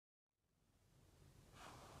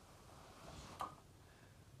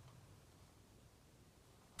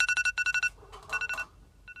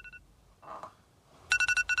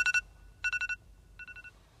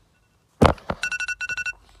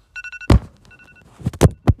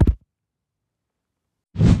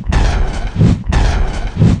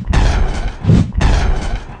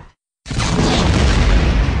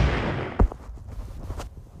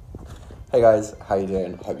Hey guys, how you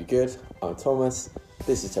doing? Hope you're good. I'm Thomas,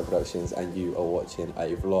 this is Tech Productions and you are watching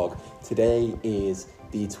a vlog. Today is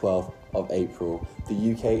the 12th of April.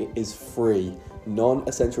 The UK is free.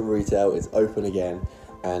 Non-essential retail is open again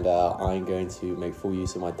and I'm going to make full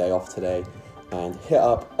use of my day off today and hit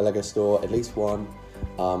up a Lego store, at least one,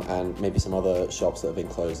 and maybe some other shops that have been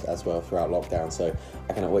closed as well throughout lockdown. So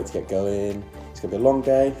I cannot wait to get going. It's gonna be a long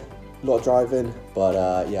day. A lot of driving,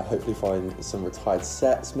 but yeah, hopefully find some retired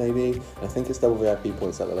sets maybe. And I think it's double VIP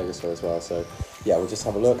points at the Lego store as well. So yeah, we'll just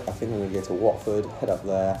have a look. I think I'm gonna go to Watford, head up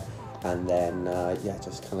there, and then yeah,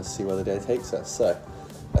 just kind of see where the day takes us. So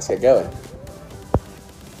let's get going.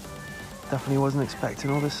 Definitely wasn't expecting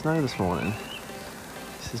all this snow this morning.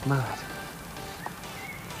 This is mad.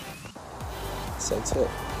 So it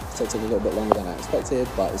took a little bit longer than I expected,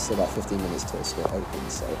 but it's still about 15 minutes till the store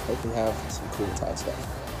opens. So hopefully have some cool retired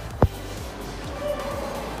stuff.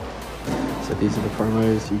 So these are the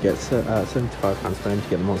promos. You get £75 spend, you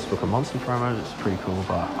get the Monster Book and Monster promos, which is pretty cool,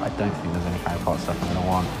 but I don't think there's any Harry Potter stuff I'm going to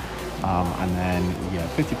want. And then you get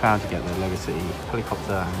 £50, you get the Lego City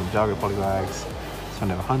helicopter and Ninjago polybags.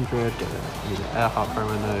 Spend over 100, get the Earhart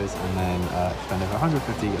promo in those, and then spend over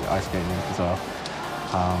 150, you get the ice skating rink as well.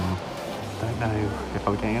 Don't know if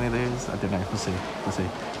I'll be getting any of those. I don't know, we'll see.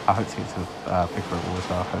 I hope to get to pick up all as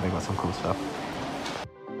well. I hope they've got some cool stuff.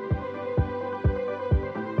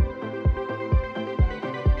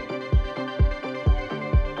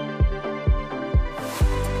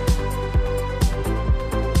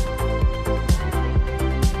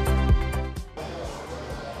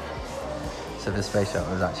 So the space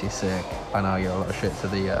shuttle was actually sick. I know I get a lot of shit to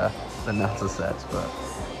the NASA sets, but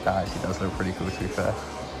that actually does look pretty cool to be fair.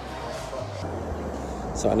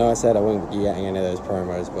 So I know I said I wouldn't be getting any of those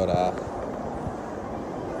promos, but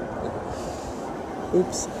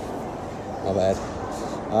oops, my bad.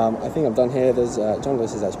 I think I'm done here. There's John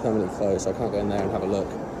Lewis is actually permanently closed, so I can't go in there and have a look.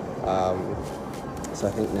 So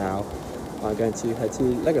I think now I'm going to head to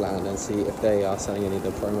LEGOLand and see if they are selling any of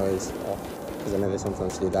the promos off, because I know they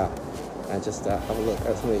sometimes do that. And just have a look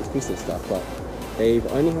at some of the exclusive stuff, but they've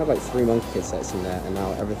only had like 3 Monkey Kid sets in there and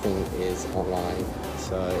now everything is online,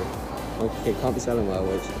 so Monkey Kid can't be selling well,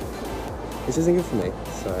 which isn't good for me,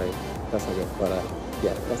 so that's not good. But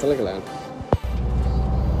yeah, that's the LEGOLand.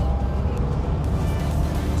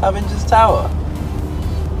 Avengers Tower.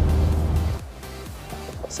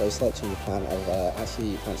 So slight change of plan. I've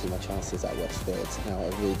actually fancied my chances at Westfield. Now I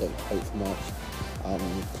really don't hope for much.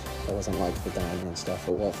 It wasn't like the down and stuff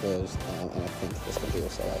at Watford, and I think it's going to be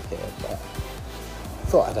also like here, but I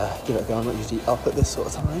thought I'd give it a go. I'm not usually up at this sort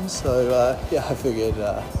of time, so yeah, I figured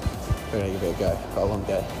we're going to give it a go. Got a long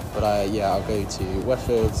day, but yeah, I'll go to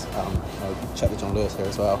Westfield, I'll check the John Lewis here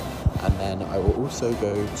as well, and then I will also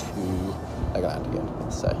go to LEGOLand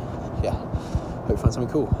again. So yeah, hope you find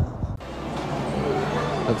something cool.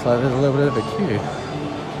 Looks like there's a little bit of a queue.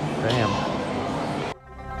 Damn.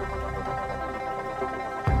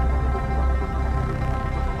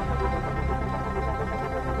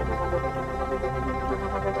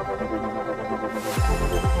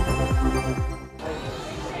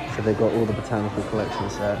 So they've got all the botanical collection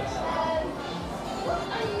sets. I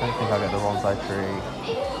don't think I'll get the bonsai tree,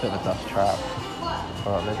 bit of a dust trap,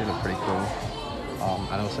 but they do look pretty cool.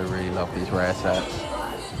 I also really love these rare sets.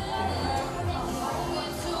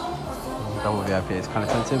 Double VIP is kind of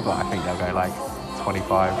tempting, but I think they'll go like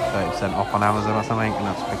 25–30% off on Amazon or something, and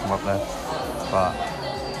I'll just pick them up there. But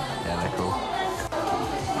yeah, they're cool.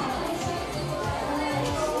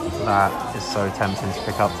 That is so tempting to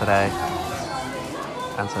pick up today.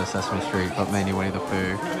 And so Sesame Street, but mainly Winnie the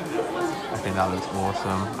Pooh. I think that looks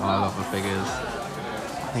awesome, and I love the figures.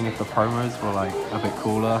 I think if the promos were like a bit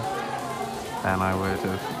cooler, then I would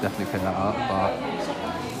have definitely picked that up, but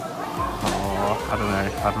oh, I don't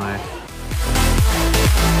know.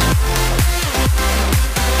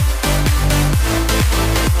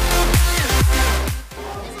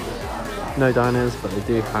 No diners, but they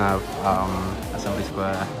do have Assembly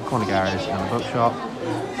Square, Corner Garage and a bookshop.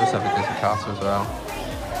 They also have a Disney Castle as well.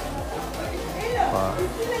 But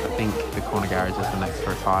I think the Corner Garage is the next to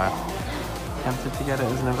retire. Tempted to get it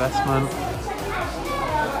as an investment.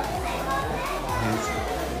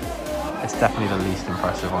 It's definitely the least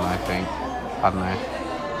impressive one, I think. I don't know.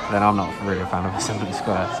 But then I'm not really a fan of Assembly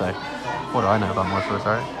Square, so what do I know about Watford,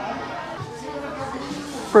 right?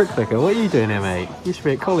 Bricklicker, what are you doing here, mate? You should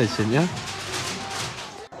be at college, shouldn't you?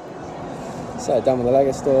 So done with the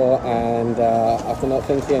Lego store, and after not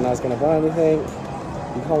thinking I was going to buy anything,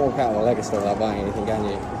 you can't walk out of a Lego store without buying anything, can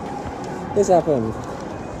you? This happened.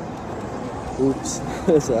 Oops.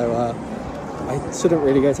 So I shouldn't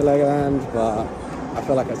really go to LEGOLand, but I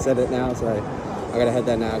feel like I said it now, so I'm gonna head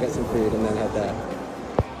there now, get some food, and then head there.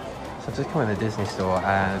 So I've just come in the Disney store,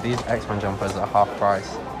 and these X-Men jumpers are half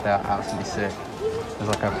price. They're absolutely sick. There's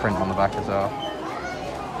like a print on the back as well,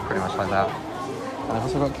 pretty much like that. And I've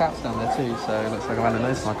also got caps down there too, so it looks like I'm adding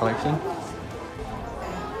those to my collection.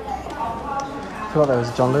 I forgot there was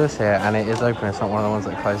a John Lewis here, and it is open. It's not one of the ones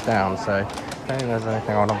that closed down, so I don't think there's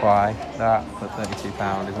anything I want to buy. That for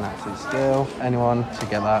 £32 is an absolute steal. Anyone should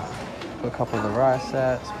get that. Got a couple of the riot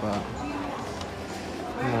sets, but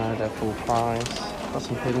no, they're full price. Got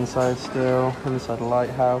some hidden side still, inside the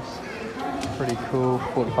lighthouse. Pretty cool,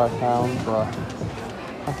 £45, but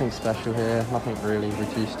nothing special here. Nothing really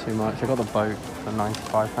reduced too much. I got the boat for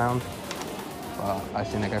 £95, but I've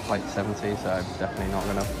seen it go for like 70, so I'm definitely not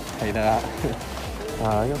gonna pay that.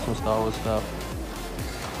 I got some Star Wars stuff.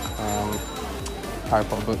 Harry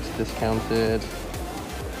Potter books discounted.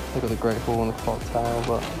 I got the Great Hall and the Clock Tower,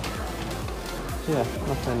 but yeah,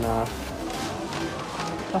 nothing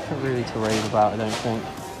really to rave about, I don't think.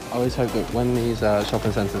 I always hope that when these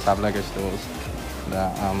shopping centres have Lego stores,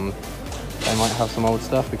 that they might have some old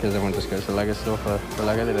stuff, because everyone just goes to the Lego store for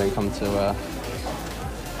Lego. They don't come to the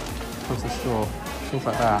store. Things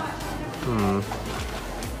like that.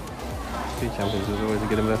 Speed Champions is always a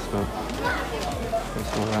good investment. There's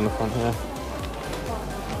some around the front here.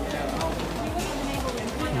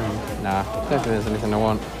 Nah, don't think there's anything I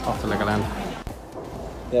want after Legoland.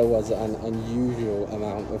 There was an unusual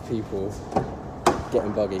amount of people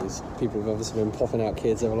getting buggies. People have obviously been popping out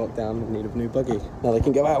kids over lockdown in need of a new buggy. Now they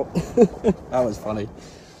can go out. That was funny.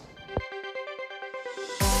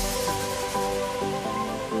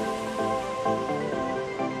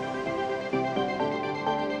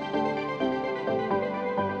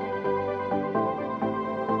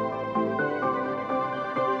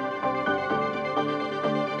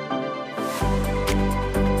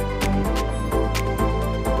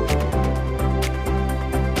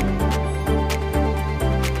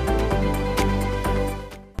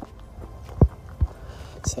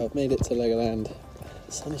 So I've made it to Legoland.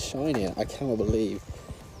 The sun is shining. I cannot believe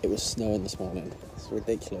it was snowing this morning. It's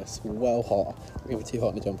ridiculous. Well hot. Maybe too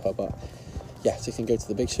hot in the jumper, but yeah, so you can go to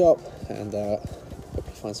the big shop and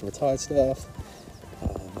hopefully find some retired stuff.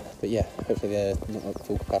 But yeah, hopefully they're not at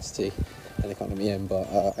full capacity and they can't let me in. But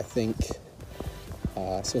I think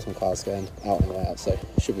I saw some cars going out on the way out, so it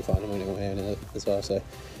should be fine. I'm only on my own as well, so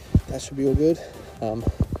that should be all good. I'm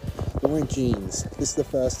wearing jeans. This is the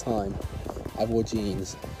first time I wore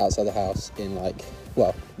jeans outside the house in like,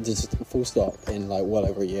 well, just full stop, in like well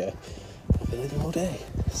over a year. I've been in them all day.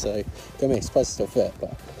 So, go me, surprised it still fit,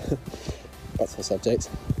 but back to the subject.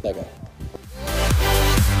 Lego.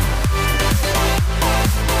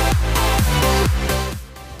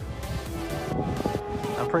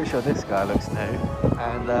 I'm pretty sure this guy looks new,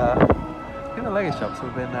 and I think the Lego shops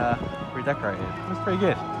have been redecorated. That's pretty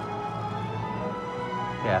good.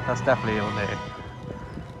 Yeah, that's definitely all new.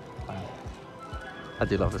 I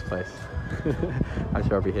do love this place. I'm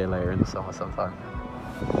sure I'll be here later in the summer sometime.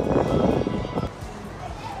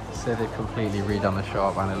 So they've completely redone the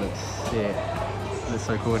shop and it looks sick. It looks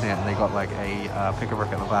so cool in here, and they got like a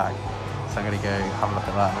pick-a-brick at the back. So I'm gonna go have a look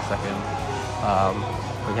at that in a second.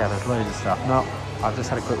 But yeah, there's loads of stuff. No, I've just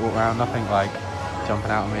had a quick walk around, nothing like jumping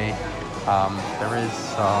out at me. There is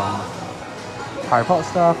some Harry Potter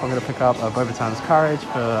stuff. I'm gonna pick up a Bobaton's Courage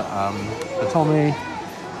for Tommy,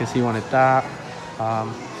 because he wanted that.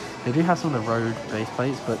 They do have some of the road base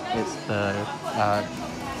plates, but it's the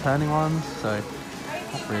turning ones, so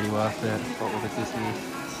that's really worth it. Got all the Disney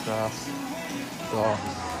stuff. Got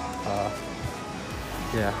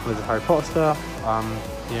yeah, loads of Harry Potter stuff.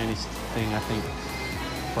 The only thing I think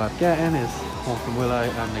worth getting is one from Willow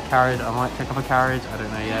and the carriage. I might pick up a carriage, I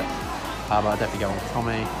don't know yet, but I'll definitely get one for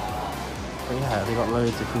Tommy. But yeah, they got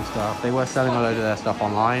loads of cool stuff. They were selling a load of their stuff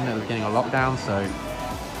online at the beginning of lockdown, so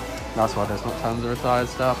that's why there's not tons of retired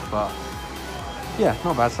stuff. But yeah,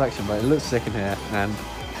 not a bad selection, but it looks sick in here, and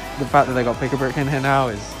the fact that they got pick-a-brick in here now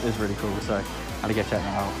is really cool, so I'm gonna go check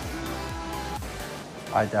that out.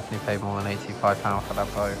 I definitely paid more than £85 for that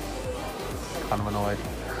boat. Kind of annoyed.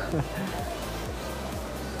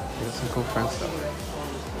 They got some cool friend stuff.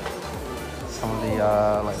 Some of the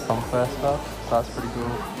like funfair stuff, that's pretty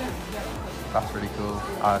cool. That's really cool.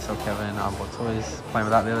 I saw Kevin bought toys, playing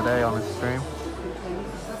with that the other day on his stream.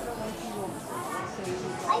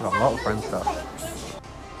 Got a lot of friend stuff.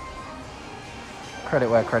 Credit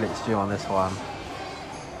where credit's due on this one.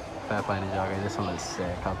 Fair play Ninjago. This one looks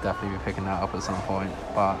sick. I'll definitely be picking that up at some point,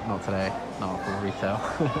 but not today. Not for retail.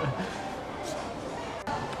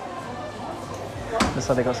 Looks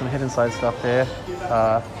like they got some hidden side stuff here.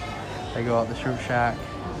 They got the Shrimp Shack.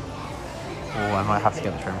 Oh, I might have to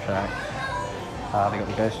get the Shrimp Shack. They got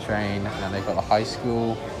the ghost train, and then they've got the high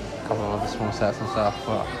school, a couple of other small sets and stuff,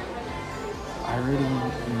 but I'm really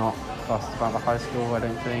not fussed about the high school, I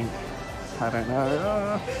don't think. I don't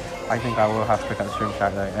know. I think I will have to pick up the Shrimp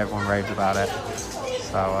Shack though. Everyone raves about it.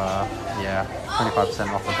 So yeah,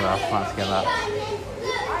 25% off as well. Might have to get that.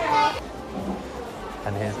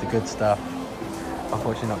 And here's the good stuff.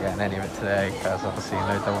 Unfortunately not getting any of it today because obviously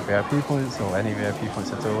no double VIP points or any VIP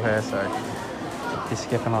points at all here, so he's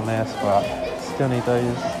skipping on this, but still need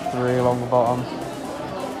those 3 along the bottom.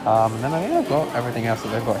 And then I think I've got everything else that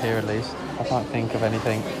they've got here at least. I can't think of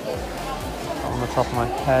anything on the top of my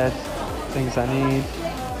head. Things I need.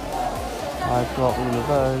 I've got all of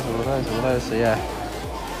those, so yeah.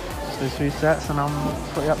 Just those 3 sets and I'm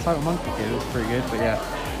pretty uptight with Monkey Kid. It's pretty good, but yeah.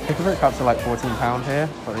 They can break up to like £14 here,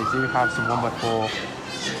 but they do have some 1x4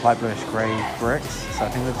 light bluish grey bricks, so I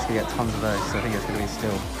think we're just going to get tons of those, so I think it's going to be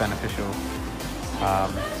still beneficial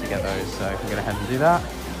to get those, so I can go ahead and do that,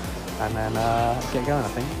 and then get going, I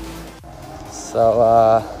think. So,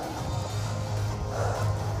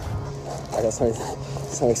 I got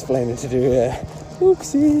some explaining to do here.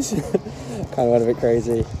 Oopsies! Kind of went a bit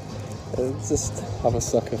crazy. It's just, I'm a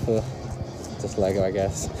sucker for just Lego, I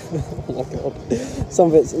guess. Oh my god. Some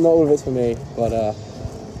of it's, not all of it's for me, but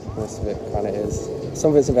most of it kind of is.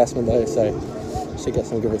 Some of it's investment though, so should get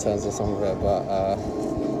some good returns on some of it, but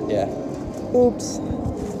yeah. Oops.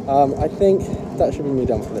 I think that should be me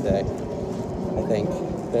done for the day. I think.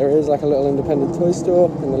 There is like a little independent toy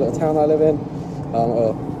store in the little town I live in,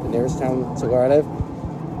 or the nearest town to where I live,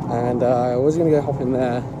 and I was going to go hop in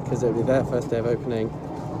there because it would be their first day of opening,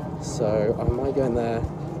 so I might go in there.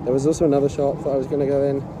 There was also another shop that I was going to go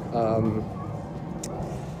in,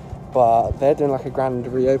 but they're doing like a grand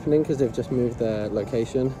reopening because they've just moved their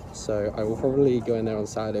location, so I will probably go in there on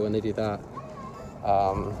Saturday when they do that.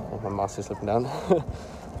 My mask is slipping down.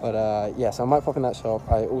 But yeah, so I might pop in that shop.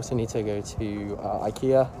 I also need to go to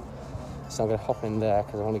Ikea, so I'm going to hop in there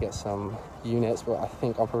because I want to get some units, but I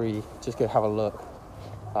think I'll probably just go have a look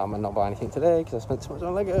and not buy anything today because I spent too much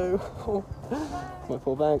on Lego. My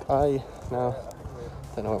poor bank. I now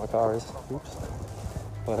don't know where my car is. Oops.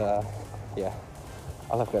 But yeah,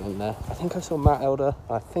 I love going in there. I think I saw Matt Elder.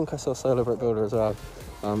 I think I saw Solar Brick Builder as well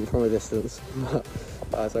from a distance. So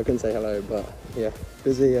I couldn't say hello, but yeah,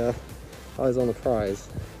 busy eyes on the prize.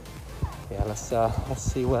 Yeah, let's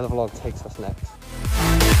see where the vlog takes us next.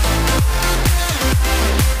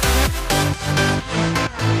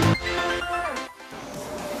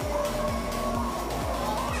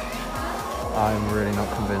 I'm really not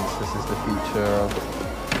convinced this is the future of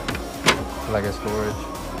Lego storage.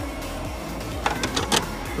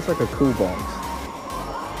 Looks like a cool box.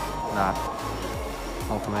 Nah,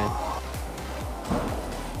 not for me.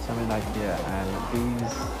 Something like IKEA, and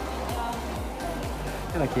these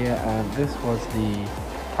in IKEA, and this was the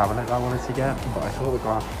cabinet I wanted to get, but I thought the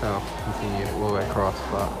glass shelf continued all the way across,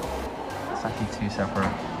 but it's actually 2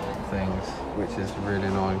 separate things, which is really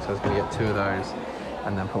annoying. So I was going to get 2 of those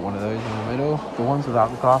and then put one of those in the middle. The ones without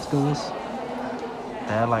the glass doors,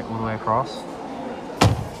 they're like all the way across.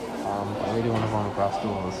 But I really wanted one with glass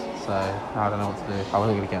doors, so I don't know what to do. I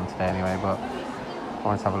wasn't going to get them today anyway, but I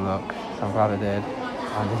wanted to have a look, so I'm glad I did.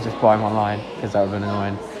 I didn't just buy them online because that would have been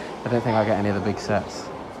annoying. I don't think I'll get any of the big sets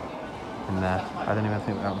in there. I don't even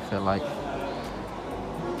think that would fit like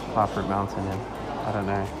Half-Fruit Mountain in. I don't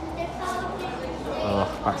know.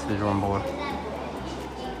 Ugh, back to the drawing board.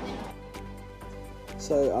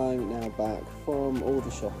 So I'm now back from all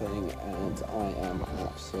the shopping and I am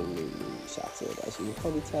absolutely shattered. As you can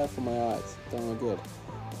probably tell from my eyes, don't look good.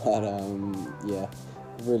 But yeah,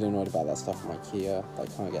 really annoyed about that stuff from IKEA. I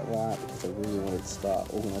can't get that because I really wanted to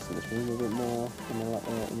start organising this room a bit more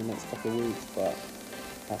in the next couple of weeks, but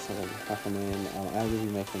that's not going to be happening. I'm going to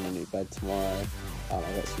be making a new bed tomorrow.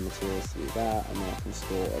 I've got some materials to do that, and then I can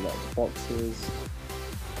store a lot of boxes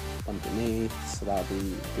underneath, so that'll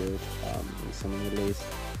be good, something at least.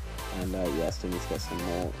 And yeah, I still need to get some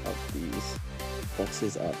more of these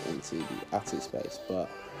boxes up into the attic space, but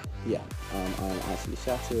yeah, I'm actually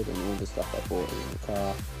shattered and all the stuff I bought is in the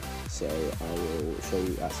car, so I will show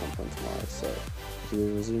you at some point tomorrow. So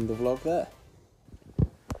we'll resume the vlog there.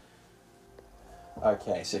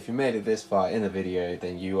 Okay, so if you made it this far in the video,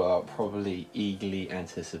 then you are probably eagerly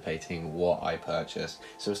anticipating what I purchased.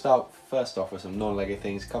 So we'll start first off with some non-Lego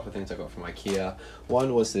things, a couple of things I got from IKEA.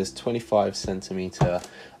 One was this 25cm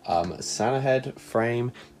Santa head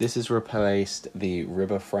frame. This has replaced the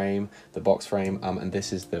ribber frame, the box frame, and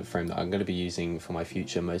this is the frame that I'm going to be using for my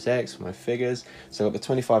future mosaics, for my figures. So I got the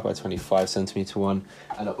 25 by 25cm one,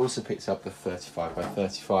 and I also picked up the 35 by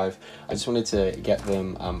 35. I just wanted to get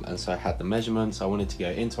them, and so I had the measurements. I wanted to go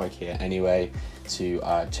into Ikea anyway to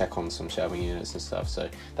check on some shelving units and stuff. So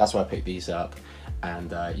that's why I picked these up.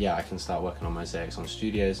 And yeah, I can start working on mosaics on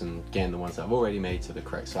studios and getting the ones that I've already made to the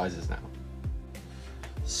correct sizes now.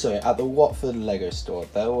 So at the Watford Lego store,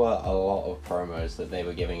 there were a lot of promos that they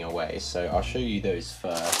were giving away. So I'll show you those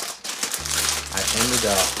first. I ended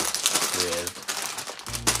up with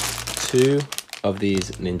 2 of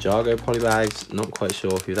these Ninjago polybags. Not quite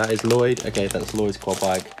sure who that is. Lloyd. Okay, that's Lloyd's quad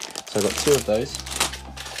bag. So I got 2 of those.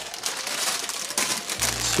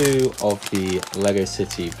 2 of the Lego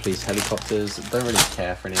City police helicopters. Don't really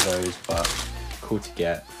care for any of those, but cool to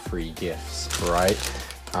get free gifts, right?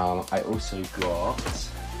 I also got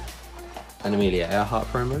an Amelia Earhart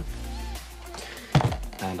promo,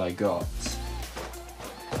 and I got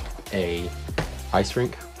a ice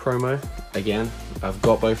rink promo. Again, I've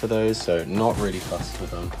got both of those, so not really fussed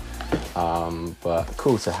with them, but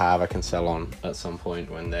cool to have. I can sell on at some point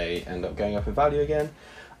when they end up going up in value again.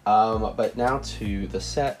 But now to the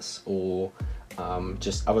sets, or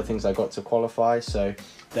just other things I got to qualify. So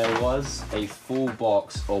there was a full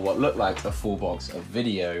box, or what looked like a full box of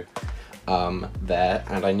video there,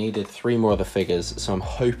 and I needed 3 more of the figures, so I'm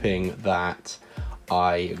hoping that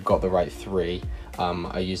I got the right 3.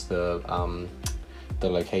 I used the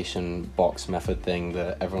location box method thing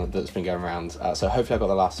that that's been going around, so hopefully I got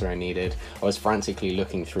the last 3 I needed. I was frantically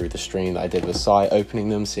looking through the stream that I did with Sai, opening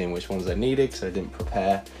them, seeing which ones I needed, because I didn't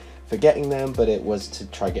prepare for getting them, but it was to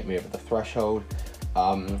try get me over the threshold.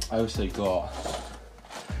 I also got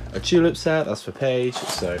a tulip set, that's for Paige,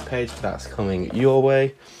 so Paige, that's coming your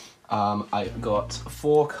way. I got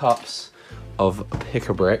 4 cups of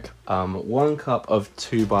pick-a-brick, 1 cup of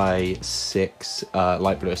 2x6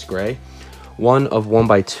 light bluish grey, 1 of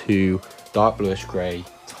 1x2 dark bluish grey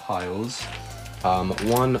tiles,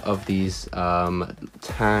 1 of these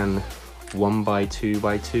tan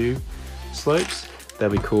 1x2x2 slopes. They'll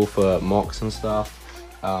be cool for mocks and stuff,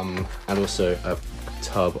 and also a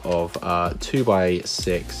tub of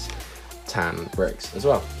 2x6 tan bricks as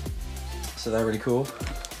well. So they're really cool.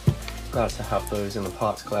 Glad to have those in the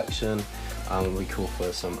parts collection. Will be cool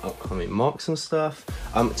for some upcoming mocks and stuff.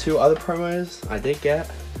 2 other promos I did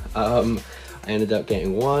get. I ended up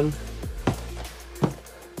getting 1,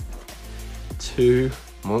 2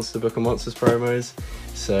 Monster Book of Monsters promos.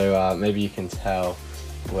 So maybe you can tell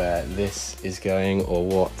where this is going, or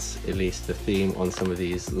what at least the theme on some of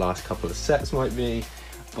these last couple of sets might be.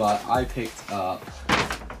 But I picked up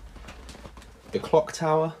the clock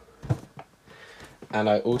tower, and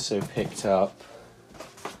I also picked up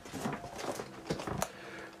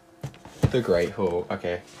the Great Hall.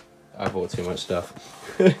 Okay, I bought too much stuff.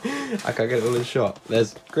 I can't get it all in the shop.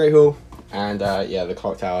 There's Great Hall and yeah, the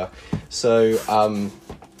clock tower. So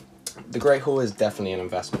the Great Hall is definitely an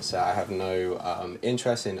investment set. I have no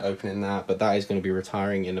interest in opening that, but that is going to be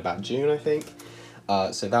retiring in about June, I think.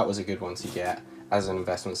 So that was a good one to get as an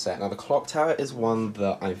investment set. Now the clock tower is one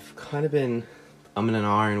that I've kind of been in an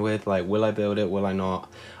iron with, like, will I build it, will I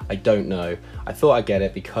not? I don't know. I thought I'd get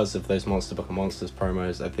it because of those Monster Book of Monsters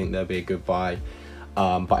promos. I think they'll be a good buy.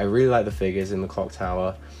 But I really like the figures in the clock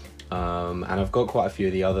tower. And I've got quite a few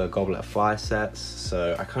of the other Goblet of Fire sets,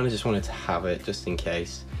 so I kind of just wanted to have it just in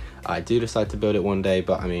case I do decide to build it one day.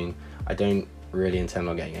 But I mean, I don't really intend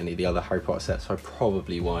on getting any of the other Harry Potter sets, so I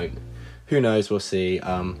probably won't. Who knows, we'll see.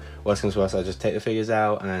 Worst comes to worst, I just take the figures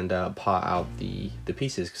out and part out the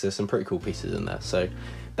pieces, because there's some pretty cool pieces in there. So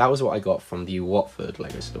that was what I got from the Watford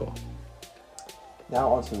Lego store.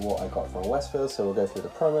 Now on to what I got from Westfield, so we'll go through the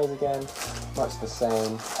promos again. Much the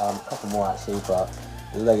same, a couple more actually, but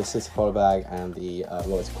the Lego City Poly bag and the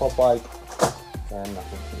Lloyd's quad bike. Again,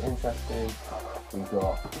 nothing too interesting. We've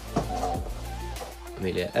got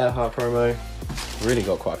Amelia Earhart promo. Really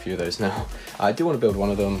got quite a few of those now. I do want to build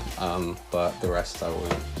one of them, but the rest I will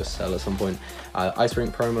just sell at some point. Ice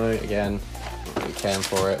rink promo, again, not really caring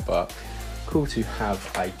for it, but cool to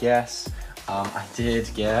have, I guess. I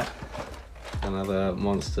did get another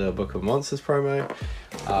Monster Book of Monsters promo.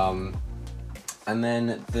 And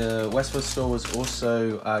then the Westfield store was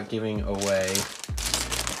also giving away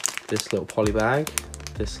this little poly bag,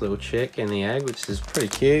 this little chick in the egg, which is pretty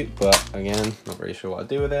cute, but again, not really sure what I'd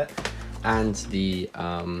do with it. And the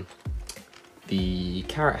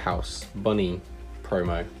Carrot House bunny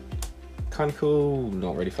promo, kind of cool.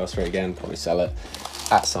 Not really fussed for it again. Probably sell it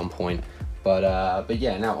at some point. But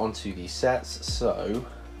yeah, now onto the sets. So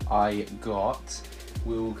I got.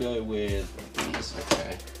 We'll go with these.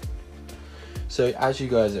 Okay. So as you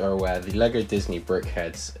guys are aware, the Lego Disney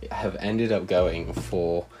brickheads have ended up going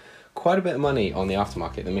for quite a bit of money on the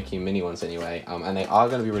aftermarket, the Mickey and Minnie ones anyway, and they are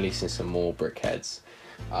going to be releasing some more brickheads.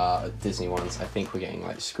 Disney ones. I think we're getting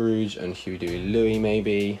like Scrooge and Huey, Dewey, Louie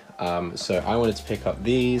maybe. So I wanted to pick up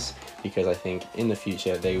these because I think in the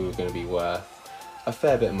future they were going to be worth a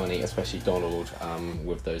fair bit of money, especially Donald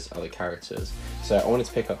with those other characters. So I wanted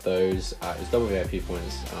to pick up those. It was double VIP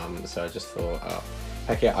points, so I just thought,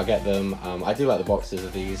 heck yeah, I'll get them. I do like the boxes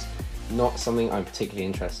of these. Not something I'm particularly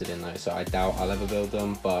interested in though, so I doubt I'll ever build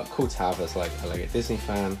them, but cool to have as like a Lego Disney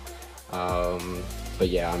fan. But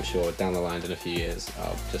yeah, I'm sure down the line in a few years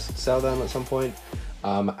I'll just sell them at some point.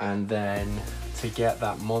 And then to get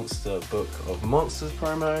that Monster Book of Monsters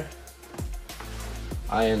promo,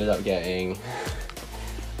 I ended up getting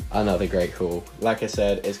another great haul. Like I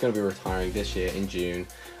said, it's going to be retiring this year in June.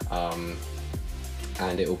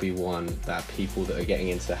 And it will be one that people that are getting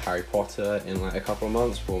into Harry Potter in like a couple of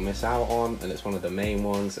months will miss out on, and it's one of the main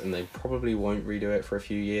ones, and they probably won't redo it for a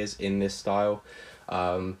few years in this style.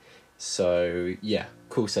 So yeah,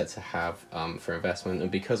 cool set to have for investment. And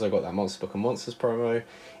because I got that Monster Book of Monsters promo,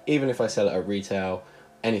 even if I sell it at retail,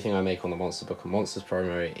 anything I make on the Monster Book of Monsters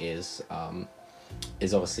promo is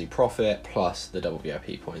obviously profit plus the double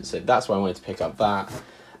VIP points. So that's why I wanted to pick up that.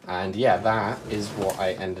 And yeah, that is what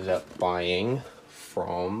I ended up buying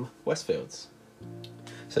from Westfields.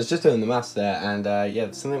 So it's just doing the maths there, and yeah,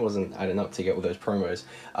 something wasn't adding up to get all those promos.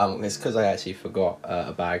 It's because I actually forgot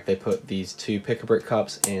a bag. They put these 2 Pick-a-Brick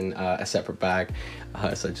cups in a separate bag,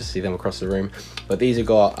 so I just see them across the room. But these have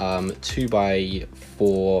got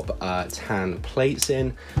 2x4 tan plates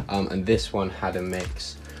in, and this one had a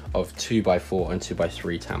mix of 2x4 and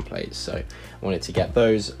 2x3 tan plates, so I wanted to get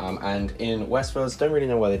those. And in Westfields, don't really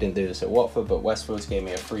know why they didn't do this at Watford, but Westfields gave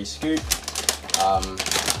me a free scoop.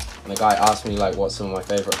 And the guy asked me like what some of my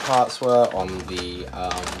favorite parts were on the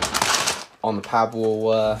pad wall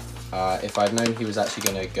were. If I'd known he was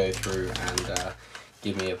actually going to go through and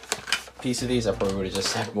give me a piece of these, I probably would have just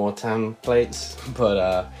said more tan plates,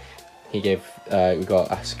 but he gave we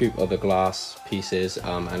got a scoop of the glass pieces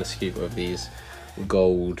and a scoop of these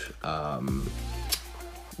gold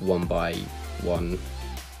 1x1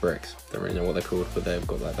 bricks. Don't really know what they're called, but they've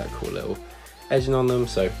got like that cool little edging on them,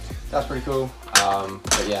 so that's pretty cool.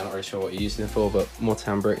 But yeah, I'm not really sure what you're using them for, but more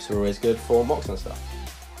tan bricks are always good for mocks and stuff.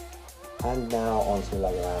 And now on to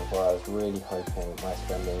Legoland, where I was really hoping my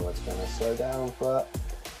spending was going to slow down, but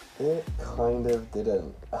it kind of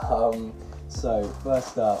didn't. So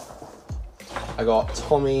first up, I got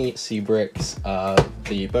Tommy Seabrick's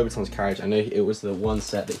the Beauxbatons carriage. I know it was the one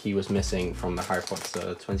set that he was missing from the Harry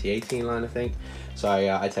Potter 2018 line, I think. So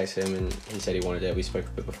I texted him and he said he wanted it. We spoke a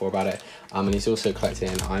bit before about it. And he's also collecting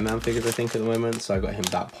Iron Man figures, I think, at the moment. So I got him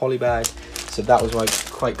that poly bag. So that was like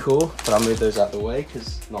quite cool. But I'll move those out of the way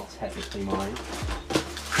because it's not technically mine.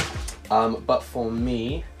 But for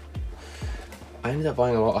me, I ended up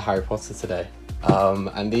buying a lot of Harry Potter today.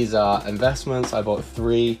 And these are investments. I bought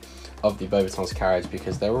 3 of the Beauxbatons carriage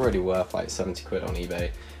because they're already worth like 70 quid on eBay,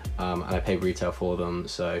 and I paid retail for them.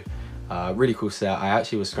 So really cool set. I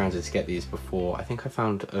actually was scrounging to get these before. I think I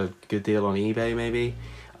found a good deal on eBay maybe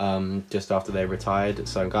just after they retired,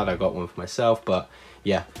 so I'm glad I got one for myself. But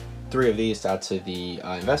yeah, 3 of these to add to the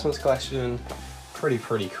investments collection.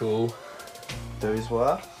 Pretty cool those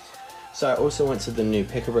were. So I also went to the new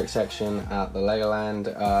Pick-a-Brick section at the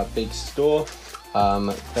Legoland big store.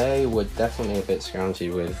 They were definitely a bit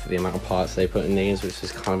scroungy with the amount of parts they put in these, which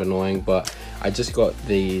is kind of annoying, but I just got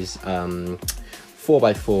these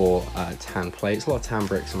 4x4 tan plates, a lot of tan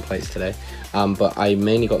bricks and plates today, but I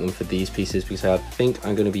mainly got them for these pieces because I think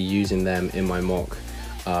I'm going to be using them in my mock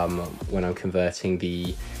when I'm converting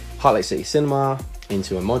the Heart Lake City Cinema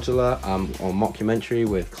into a modular on mockumentary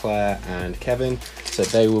with Claire and Kevin, so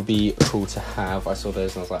they will be cool to have. I saw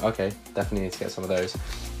those and I was like, okay, definitely need to get some of those.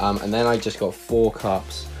 And then I just got 4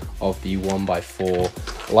 cups of the 1x4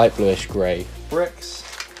 light bluish grey bricks.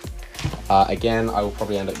 Again, I will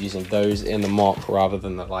probably end up using those in the mock rather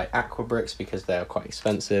than the light aqua bricks because they're quite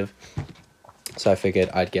expensive, so I figured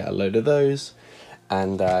I'd get a load of those.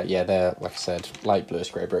 And yeah, they're, like I said, light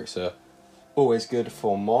bluish grey bricks are always good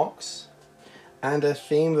for mocks. And a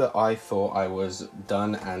theme that I thought I was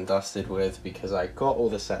done and dusted with because I got all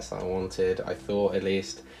the sets that I wanted, I thought at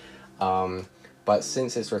least. But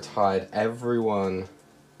since it's retired, everyone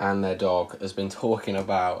and their dog has been talking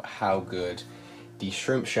about how good the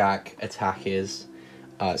Shrimp Shack attack is.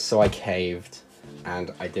 So I caved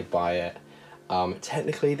and I did buy it.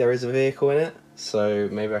 Technically there is a vehicle in it, so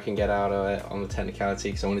maybe I can get out of it on the technicality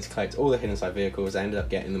because I wanted to collect all the hidden side vehicles. I ended up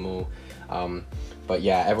getting them all. But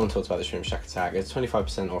yeah, everyone talks about the Shrimp Shack attack. It's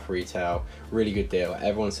 25% off retail, really good deal.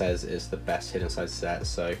 Everyone says it's the best hidden side set,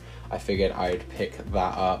 so I figured I'd pick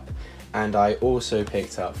that up. And I also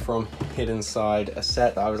picked up from Hidden Side a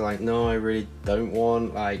set that I was like, no, I really don't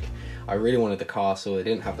want. Like, I really wanted the castle. They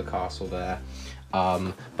didn't have the castle there.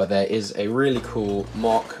 But there is a really cool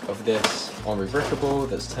mock of this on Rebrickable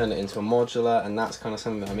that's turned it into a modular, and that's kind of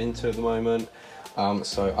something that I'm into at the moment.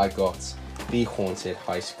 So I got the Haunted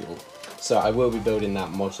High School. So I will be building that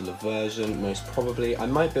modular version, most probably. I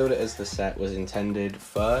might build it as the set was intended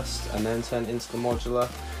first and then turn it into the modular,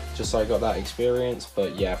 just so I got that experience.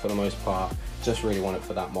 But yeah, for the most part, just really want it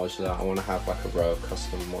for that modular. I want to have like a row of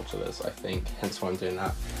custom modulars, I think, hence why I'm doing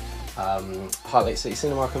that. Heart Lake City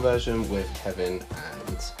Cinema conversion with Kevin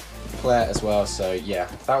and Claire as well. So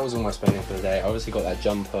yeah, that was all my spending for the day. I obviously got that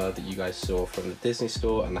jumper that you guys saw from the Disney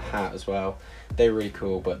store and the hat as well. They're really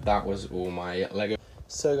cool, but that was all my Lego.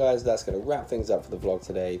 So guys, that's going to wrap things up for the vlog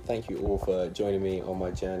today. Thank you all for joining me on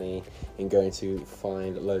my journey in going to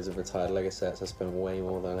find loads of retired Lego sets. I spent way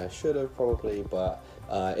more than I should have probably, but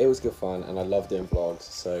it was good fun and I love doing vlogs.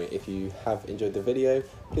 So if you have enjoyed the video,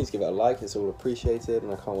 please give it a like, it's all appreciated,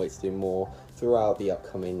 and I can't wait to do more throughout the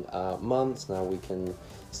upcoming months. Now we can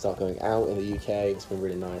start going out in the UK. It's been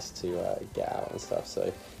really nice to get out and stuff.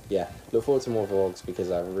 So yeah, look forward to more vlogs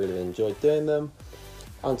because I've really enjoyed doing them.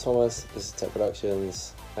 I'm Thomas, this is Tech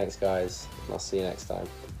Productions. Thanks guys, and I'll see you next time.